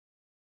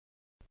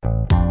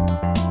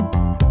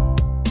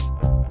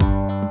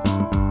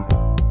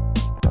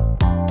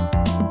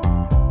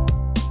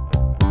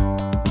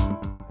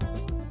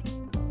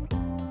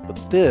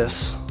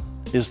this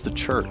is the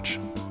church.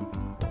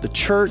 The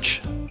church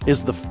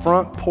is the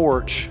front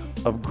porch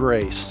of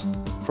grace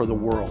for the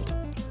world.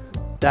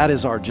 That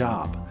is our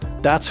job.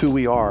 That's who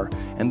we are.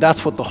 And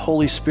that's what the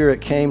Holy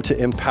Spirit came to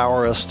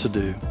empower us to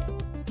do.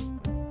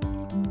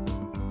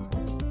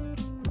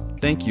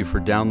 Thank you for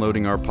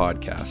downloading our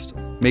podcast.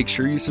 Make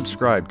sure you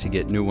subscribe to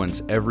get new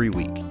ones every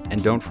week.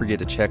 And don't forget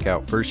to check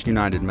out First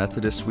United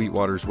Methodist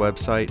Sweetwater's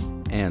website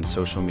and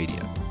social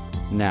media.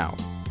 Now,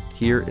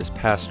 here is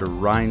Pastor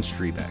Ryan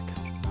Strebeck.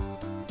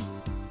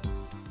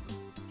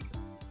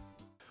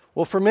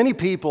 Well, for many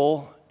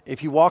people,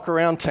 if you walk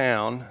around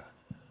town,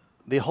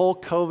 the whole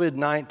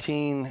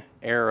COVID-19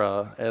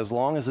 era, as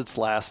long as it's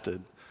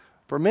lasted,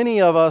 for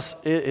many of us,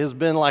 it has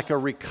been like a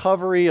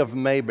recovery of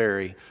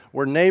Mayberry,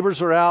 where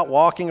neighbors are out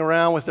walking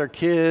around with their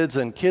kids,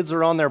 and kids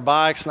are on their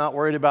bikes, not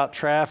worried about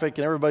traffic,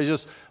 and everybody's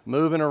just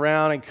moving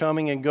around and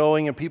coming and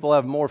going, and people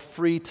have more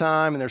free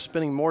time, and they're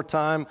spending more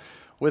time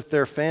with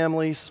their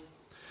families.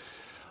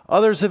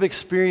 Others have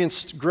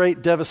experienced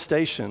great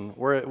devastation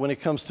when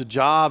it comes to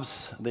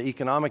jobs, the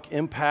economic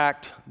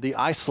impact, the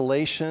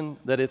isolation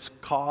that it's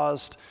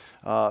caused.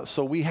 And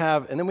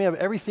then we have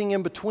everything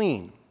in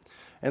between.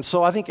 And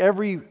so I think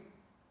every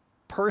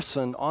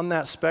person on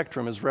that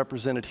spectrum is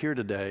represented here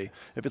today.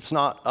 If it's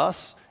not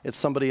us, it's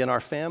somebody in our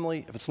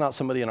family. If it's not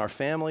somebody in our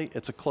family,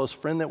 it's a close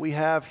friend that we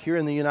have here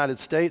in the United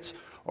States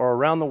or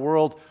around the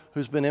world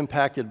who's been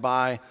impacted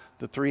by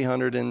the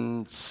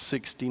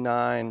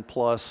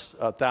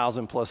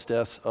 369,000 plus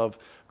deaths of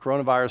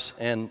coronavirus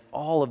and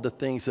all of the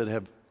things that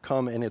have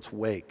come in its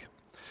wake.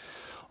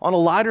 On a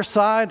lighter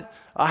side,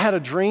 I had a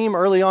dream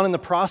early on in the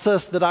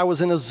process that I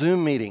was in a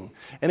Zoom meeting,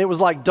 and it was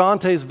like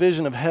Dante's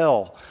vision of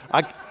hell.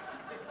 I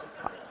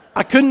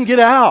couldn't get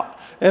out,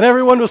 and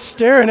everyone was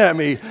staring at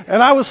me,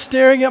 and I was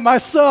staring at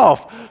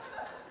myself.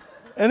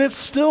 And it's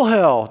still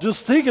hell,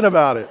 just thinking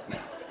about it.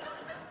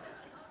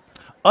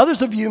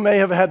 Others of you may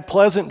have had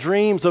pleasant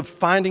dreams of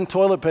finding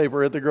toilet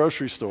paper at the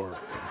grocery store.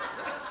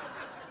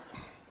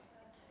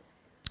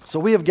 So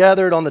we have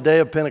gathered on the day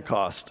of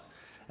Pentecost,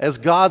 as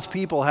God's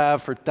people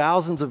have for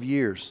thousands of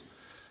years,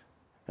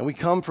 and we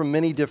come from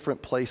many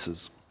different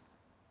places.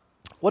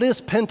 What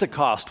is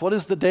Pentecost? What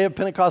does the day of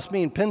Pentecost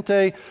mean?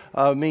 Pente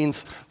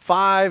means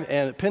 5,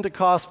 and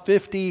Pentecost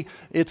 50.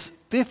 It's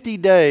 50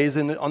 days.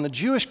 On the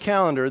Jewish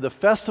calendar, the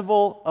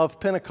festival of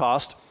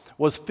Pentecost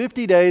was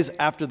 50 days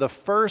after the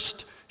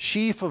first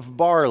sheaf of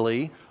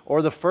barley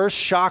or the first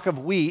shock of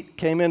wheat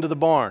came into the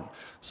barn.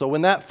 So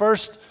when that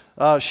first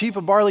sheaf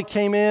of barley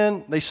came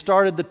in, they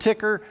started the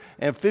ticker,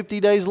 and 50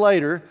 days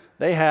later,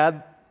 they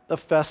had the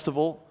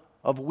festival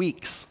of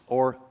weeks,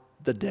 or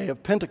the day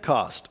of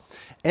Pentecost.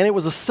 And it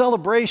was a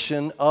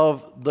celebration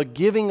of the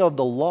giving of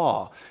the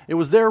law. It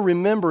was their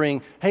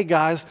remembering, hey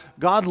guys,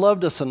 God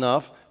loved us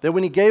enough that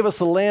when He gave us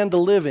a land to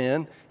live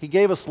in, He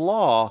gave us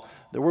law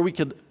that where we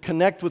could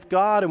connect with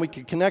God and we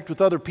could connect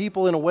with other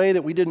people in a way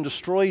that we didn't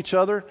destroy each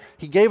other.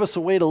 He gave us a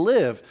way to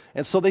live.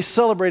 And so they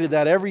celebrated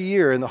that every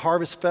year in the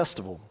Harvest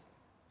Festival.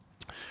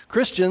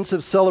 Christians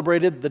have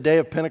celebrated the day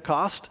of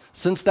Pentecost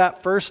since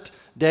that first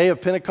day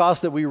of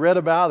Pentecost that we read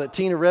about, that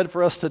Tina read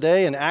for us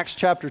today in Acts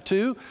chapter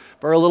 2,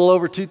 for a little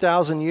over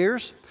 2,000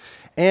 years.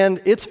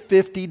 And it's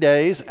 50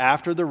 days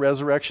after the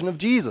resurrection of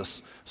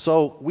Jesus.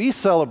 So we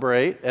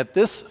celebrate at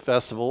this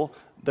festival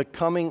the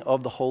coming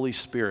of the Holy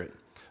Spirit,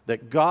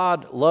 that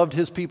God loved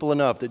His people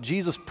enough, that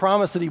Jesus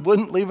promised that He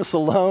wouldn't leave us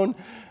alone,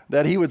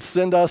 that He would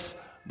send us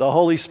the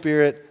Holy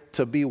Spirit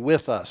to be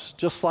with us,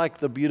 just like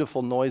the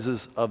beautiful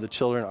noises of the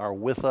children are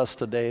with us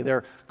today.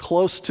 They're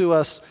close to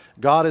us.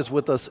 God is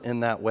with us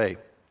in that way.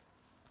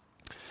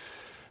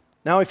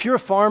 Now, if you're a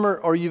farmer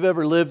or you've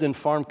ever lived in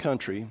farm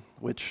country,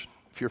 which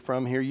if you're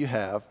from here you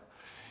have,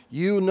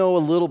 you know a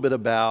little bit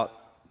about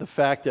the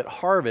fact that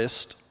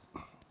harvest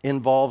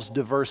involves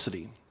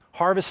diversity.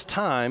 Harvest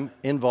time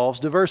involves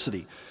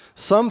diversity.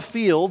 Some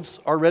fields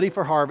are ready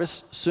for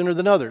harvest sooner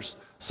than others.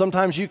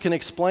 Sometimes you can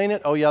explain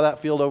it. Oh yeah, that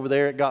field over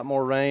there, it got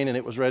more rain and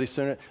it was ready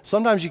sooner.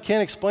 Sometimes you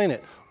can't explain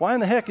it. Why in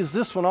the heck is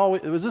this one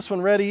was this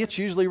one ready? It's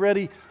usually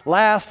ready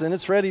last and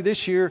it's ready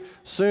this year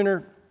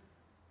sooner.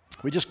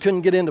 We just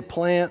couldn't get into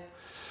plant.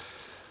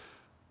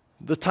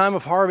 The time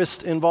of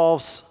harvest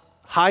involves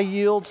high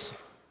yields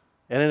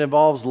and it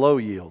involves low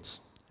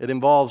yields. It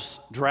involves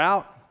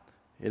drought.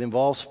 It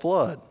involves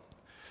flood.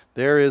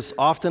 There is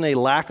often a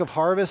lack of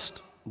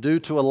harvest due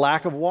to a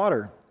lack of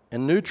water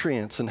and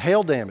nutrients and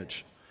hail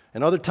damage.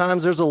 And other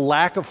times there's a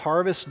lack of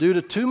harvest due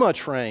to too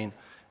much rain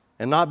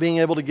and not being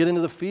able to get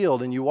into the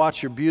field, and you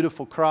watch your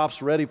beautiful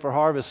crops ready for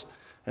harvest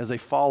as they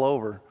fall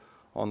over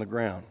on the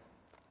ground.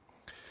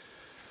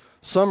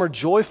 Some are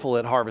joyful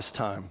at harvest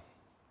time,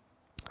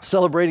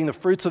 celebrating the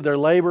fruits of their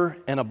labor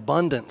and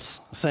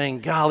abundance, saying,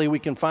 golly, we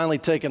can finally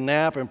take a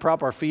nap and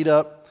prop our feet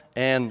up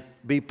and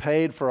be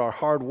paid for our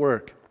hard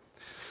work.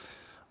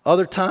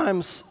 Other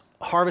times,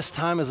 harvest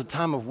time is a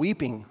time of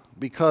weeping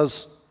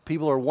because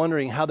people are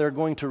wondering how they're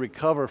going to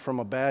recover from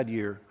a bad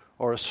year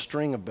or a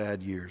string of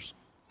bad years.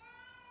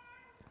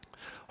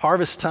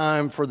 Harvest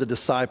time for the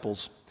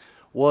disciples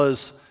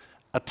was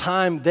a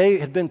time they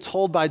had been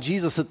told by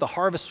Jesus that the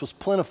harvest was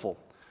plentiful,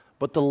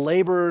 but the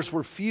laborers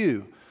were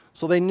few.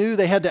 So they knew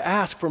they had to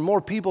ask for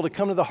more people to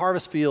come to the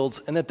harvest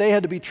fields, and that they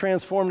had to be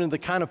transformed into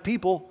the kind of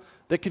people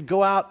that could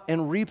go out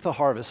and reap the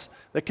harvest,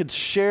 that could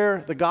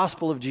share the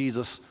gospel of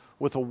Jesus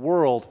with a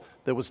world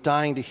that was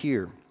dying to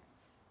hear.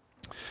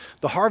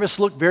 The harvest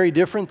looked very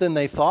different than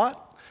they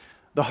thought.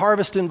 The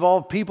harvest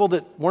involved people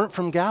that weren't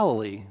from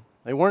Galilee.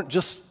 They weren't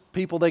just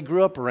people they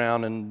grew up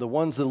around and the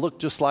ones that looked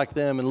just like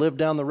them and lived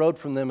down the road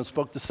from them and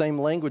spoke the same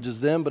language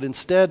as them, but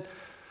instead,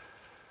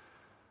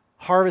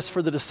 harvest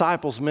for the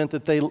disciples meant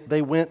that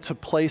they went to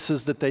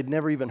places that they'd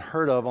never even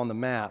heard of on the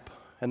map,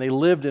 and they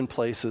lived in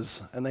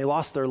places, and they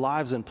lost their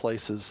lives in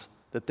places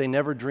that they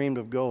never dreamed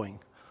of going,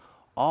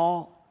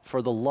 all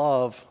for the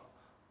love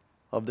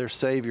of their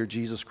Savior,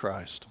 Jesus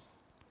Christ.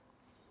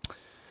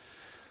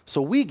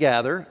 So we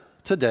gather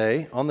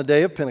today on the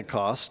day of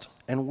Pentecost,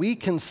 and we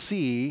can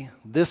see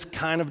this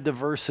kind of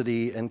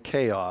diversity and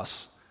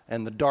chaos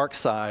and the dark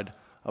side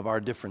of our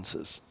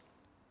differences.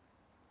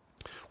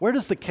 Where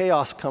does the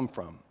chaos come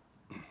from?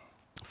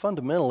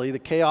 Fundamentally, the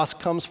chaos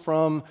comes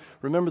from,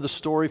 remember the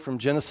story from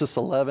Genesis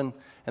 11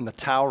 and the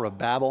Tower of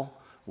Babel,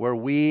 where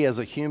we as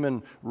a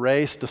human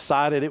race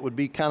decided it would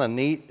be kind of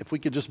neat if we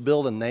could just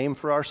build a name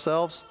for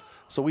ourselves.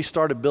 So we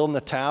started building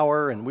a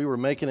tower, and we were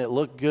making it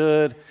look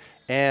good.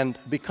 And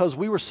because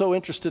we were so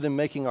interested in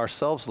making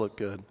ourselves look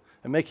good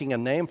and making a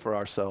name for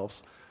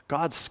ourselves,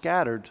 God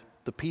scattered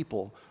the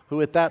people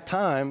who at that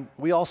time,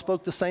 we all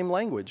spoke the same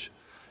language.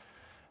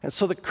 And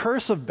so the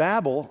curse of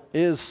Babel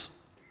is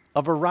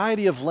a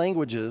variety of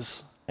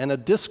languages and a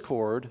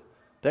discord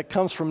that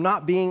comes from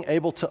not being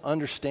able to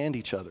understand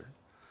each other.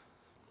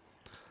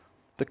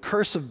 The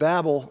curse of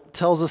Babel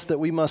tells us that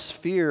we must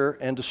fear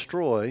and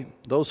destroy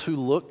those who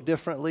look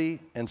differently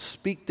and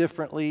speak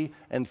differently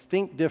and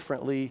think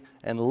differently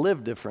and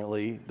live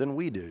differently than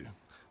we do.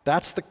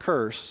 That's the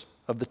curse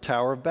of the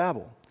Tower of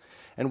Babel.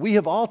 And we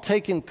have all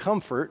taken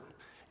comfort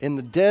in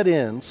the dead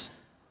ends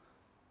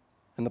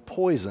and the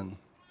poison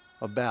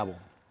of Babel.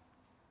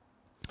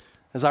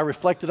 As I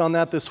reflected on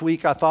that this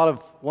week, I thought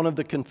of one of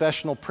the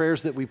confessional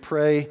prayers that we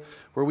pray,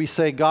 where we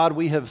say, God,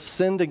 we have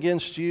sinned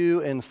against you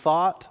in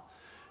thought,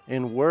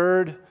 in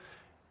word,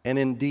 and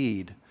in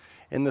deed,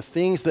 in the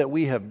things that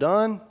we have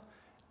done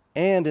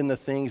and in the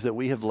things that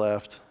we have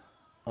left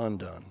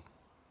undone.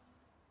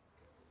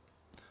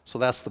 So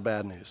that's the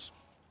bad news.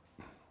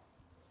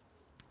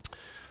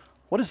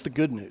 What is the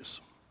good news?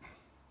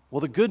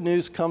 Well, the good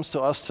news comes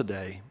to us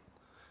today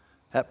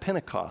at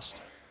Pentecost,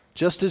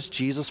 just as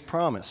Jesus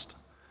promised,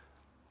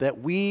 that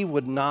we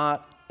would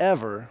not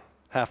ever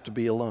have to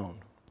be alone.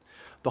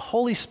 The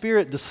Holy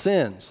Spirit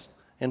descends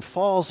and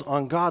falls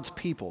on God's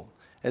people,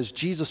 as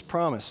Jesus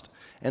promised,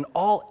 and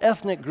all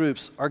ethnic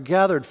groups are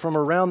gathered from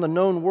around the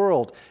known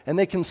world, and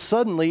they can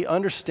suddenly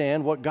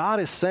understand what God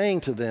is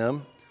saying to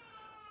them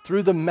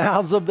through the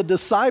mouths of the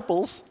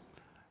disciples.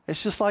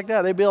 It's just like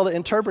that. They'd be able to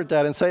interpret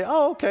that and say,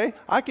 oh, okay,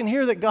 I can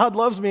hear that God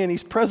loves me and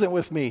He's present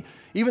with me.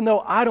 Even though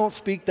I don't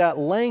speak that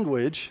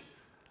language,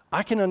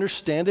 I can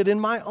understand it in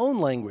my own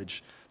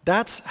language.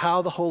 That's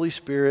how the Holy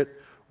Spirit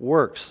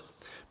works.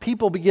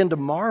 People begin to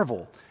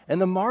marvel. And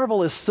the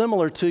marvel is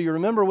similar to, you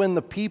remember when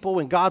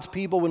God's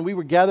people, when we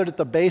were gathered at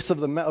the base of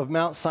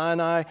Mount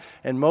Sinai,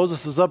 and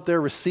Moses is up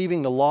there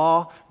receiving the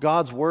law,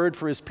 God's word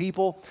for His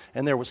people,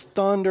 and there was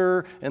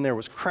thunder, and there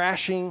was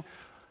crashing.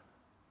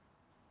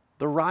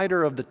 The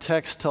writer of the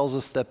text tells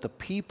us that the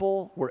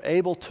people were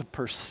able to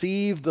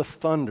perceive the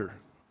thunder.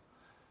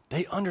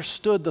 They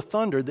understood the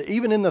thunder.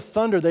 Even in the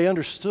thunder, they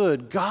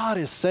understood God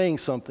is saying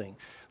something.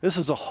 This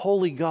is a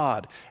holy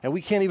God, and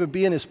we can't even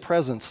be in His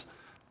presence,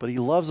 but He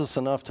loves us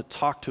enough to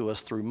talk to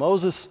us through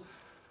Moses,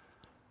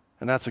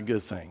 and that's a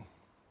good thing.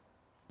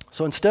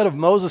 So instead of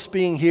Moses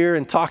being here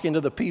and talking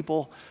to the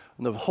people,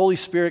 and the Holy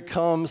Spirit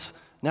comes,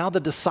 now the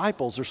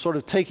disciples are sort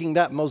of taking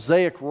that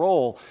Mosaic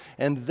role,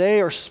 and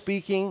they are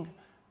speaking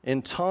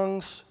in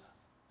tongues,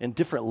 in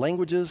different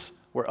languages,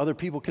 where other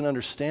people can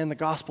understand the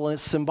gospel, and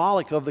it's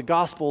symbolic of the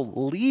gospel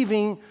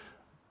leaving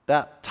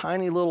that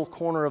tiny little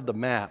corner of the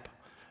map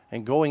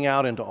and going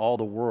out into all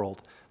the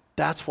world.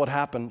 That's what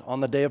happened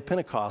on the day of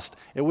Pentecost.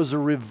 It was a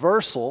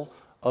reversal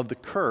of the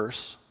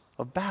curse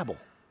of Babel,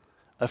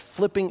 a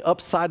flipping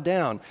upside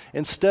down.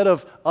 Instead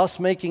of us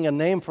making a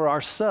name for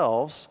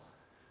ourselves,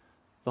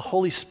 the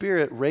Holy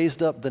Spirit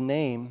raised up the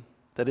name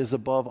that is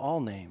above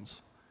all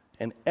names,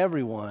 and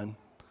everyone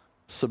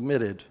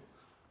submitted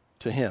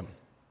to Him.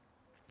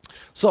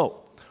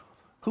 So,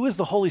 who is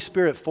the Holy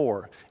Spirit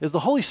for? Is the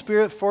Holy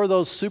Spirit for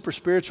those super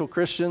spiritual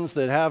Christians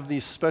that have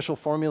these special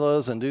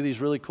formulas and do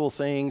these really cool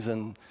things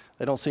and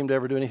they don't seem to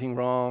ever do anything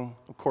wrong?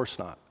 Of course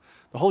not.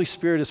 The Holy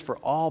Spirit is for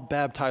all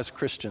baptized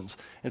Christians.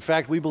 In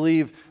fact, we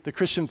believe the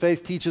Christian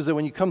faith teaches that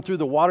when you come through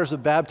the waters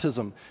of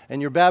baptism and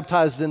you're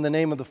baptized in the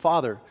name of the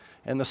Father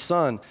and the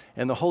Son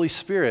and the Holy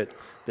Spirit,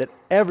 that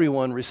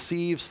everyone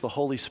receives the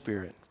Holy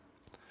Spirit.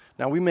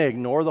 Now, we may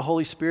ignore the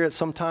Holy Spirit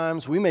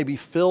sometimes. We may be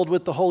filled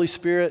with the Holy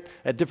Spirit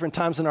at different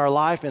times in our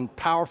life in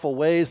powerful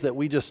ways that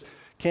we don't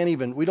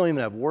even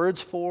have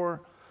words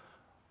for.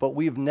 but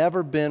we've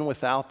never been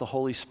without the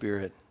Holy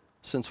Spirit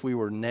since we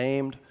were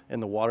named in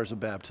the waters of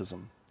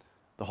baptism.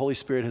 The Holy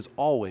Spirit has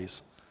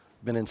always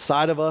been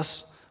inside of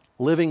us,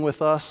 living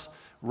with us,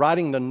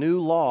 writing the new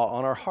law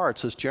on our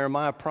hearts, as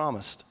Jeremiah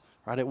promised.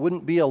 Right? It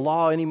wouldn't be a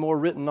law anymore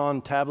written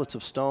on tablets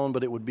of stone,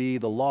 but it would be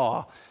the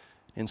law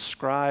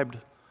inscribed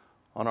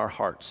on our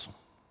hearts.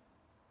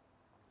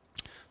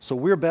 So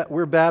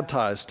we're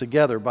baptized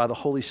together by the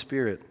Holy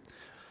Spirit,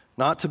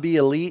 not to be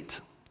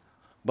elite,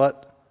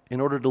 but in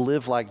order to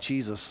live like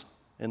Jesus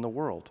in the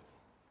world.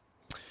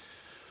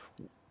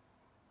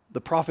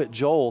 The prophet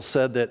Joel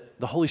said that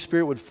the Holy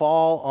Spirit would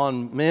fall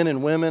on men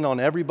and women, on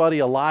everybody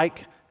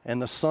alike,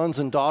 and the sons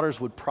and daughters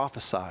would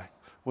prophesy.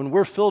 When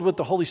we're filled with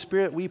the Holy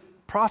Spirit, we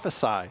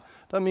prophesy.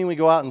 Doesn't mean we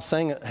go out and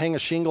hang a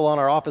shingle on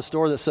our office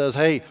door that says,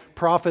 "Hey,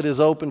 prophet is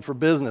open for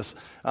business.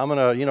 I'm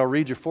going to,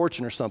 read your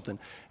fortune or something."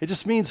 It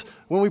just means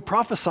when we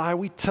prophesy,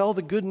 we tell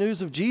the good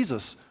news of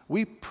Jesus.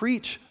 We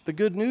preach the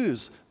good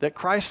news that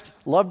Christ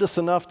loved us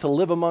enough to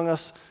live among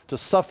us, to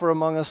suffer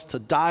among us, to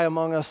die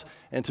among us,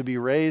 and to be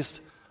raised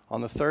on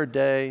the third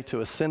day,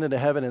 to ascend into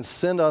heaven and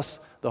send us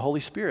the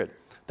Holy Spirit.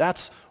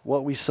 That's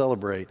what we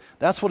celebrate.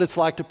 That's what it's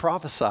like to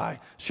prophesy.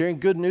 Sharing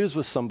good news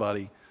with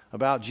somebody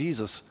about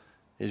Jesus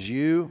is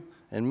you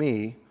and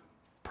me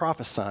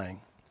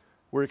prophesying.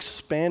 We're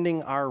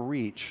expanding our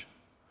reach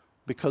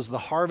because the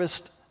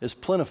harvest is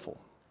plentiful.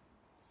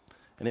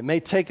 And it may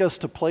take us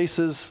to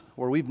places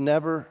where we've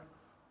never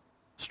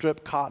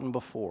stripped cotton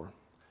before.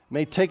 It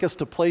may take us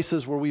to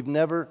places where we've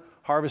never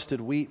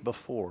harvested wheat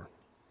before.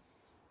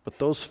 But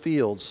those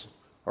fields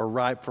are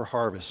ripe for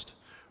harvest,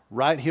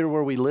 right here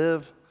where we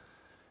live,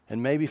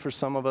 and maybe for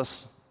some of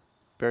us,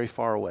 very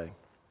far away.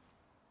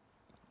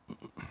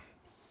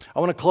 I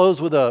want to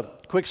close with a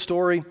quick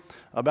story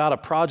about a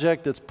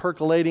project that's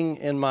percolating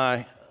in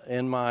my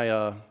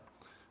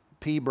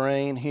pea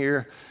brain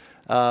here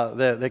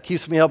that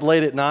keeps me up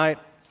late at night.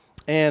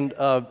 And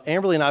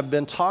Amberly and I have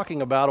been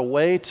talking about a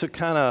way to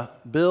kind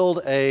of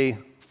build a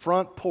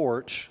front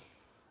porch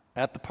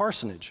at the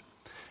parsonage.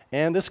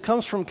 And this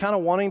comes from kind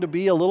of wanting to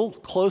be a little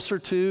closer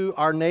to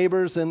our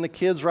neighbors and the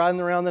kids riding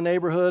around the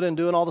neighborhood and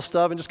doing all the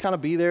stuff and just kind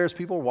of be there as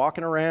people are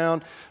walking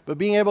around, but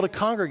being able to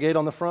congregate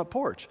on the front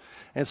porch.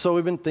 And so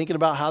we've been thinking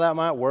about how that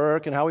might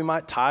work and how we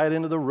might tie it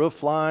into the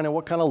roof line and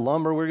what kind of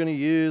lumber we're going to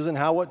use and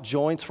what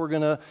joints we're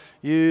going to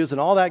use and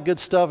all that good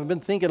stuff. I've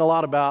been thinking a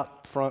lot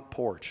about front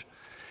porch.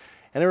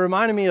 And it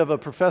reminded me of a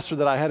professor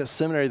that I had at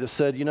seminary that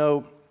said,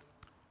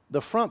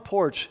 the front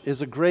porch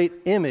is a great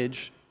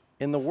image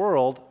in the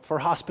world for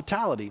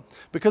hospitality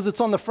because it's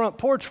on the front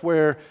porch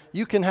where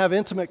you can have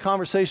intimate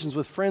conversations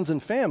with friends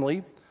and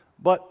family,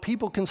 but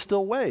people can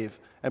still wave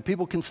and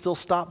people can still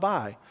stop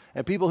by.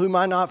 And people who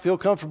might not feel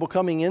comfortable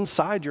coming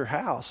inside your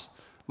house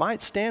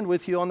might stand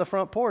with you on the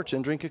front porch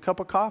and drink a cup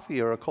of coffee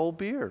or a cold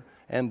beer.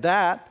 And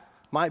that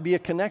might be a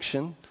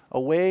connection, a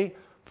way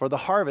for the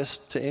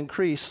harvest to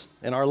increase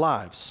in our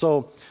lives.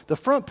 So the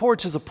front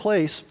porch is a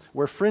place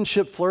where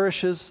friendship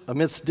flourishes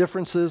amidst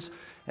differences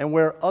and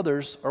where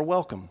others are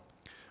welcome.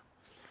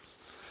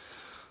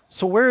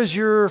 So where is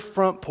your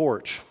front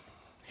porch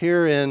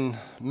here in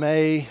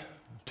May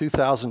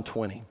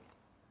 2020?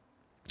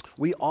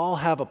 We all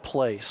have a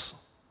place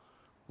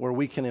where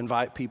we can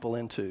invite people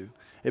into.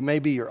 It may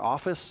be your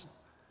office,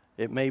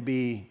 it may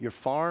be your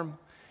farm,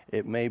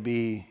 it may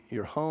be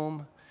your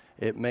home,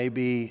 it may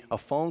be a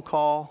phone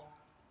call,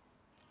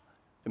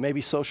 it may be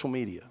social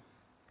media.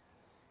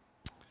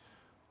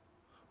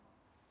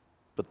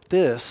 But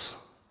this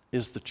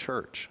is the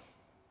church.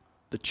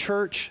 The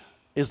church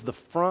is the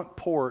front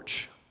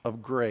porch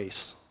of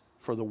grace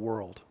for the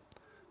world.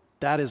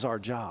 That is our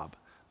job.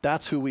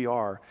 That's who we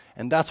are.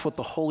 And that's what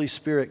the Holy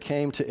Spirit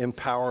came to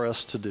empower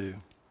us to do.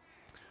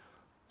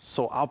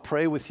 So I'll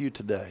pray with you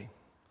today.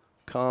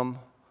 Come,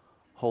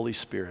 Holy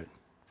Spirit.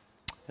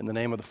 In the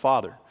name of the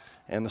Father,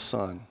 and the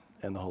Son,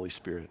 and the Holy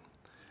Spirit.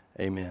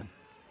 Amen.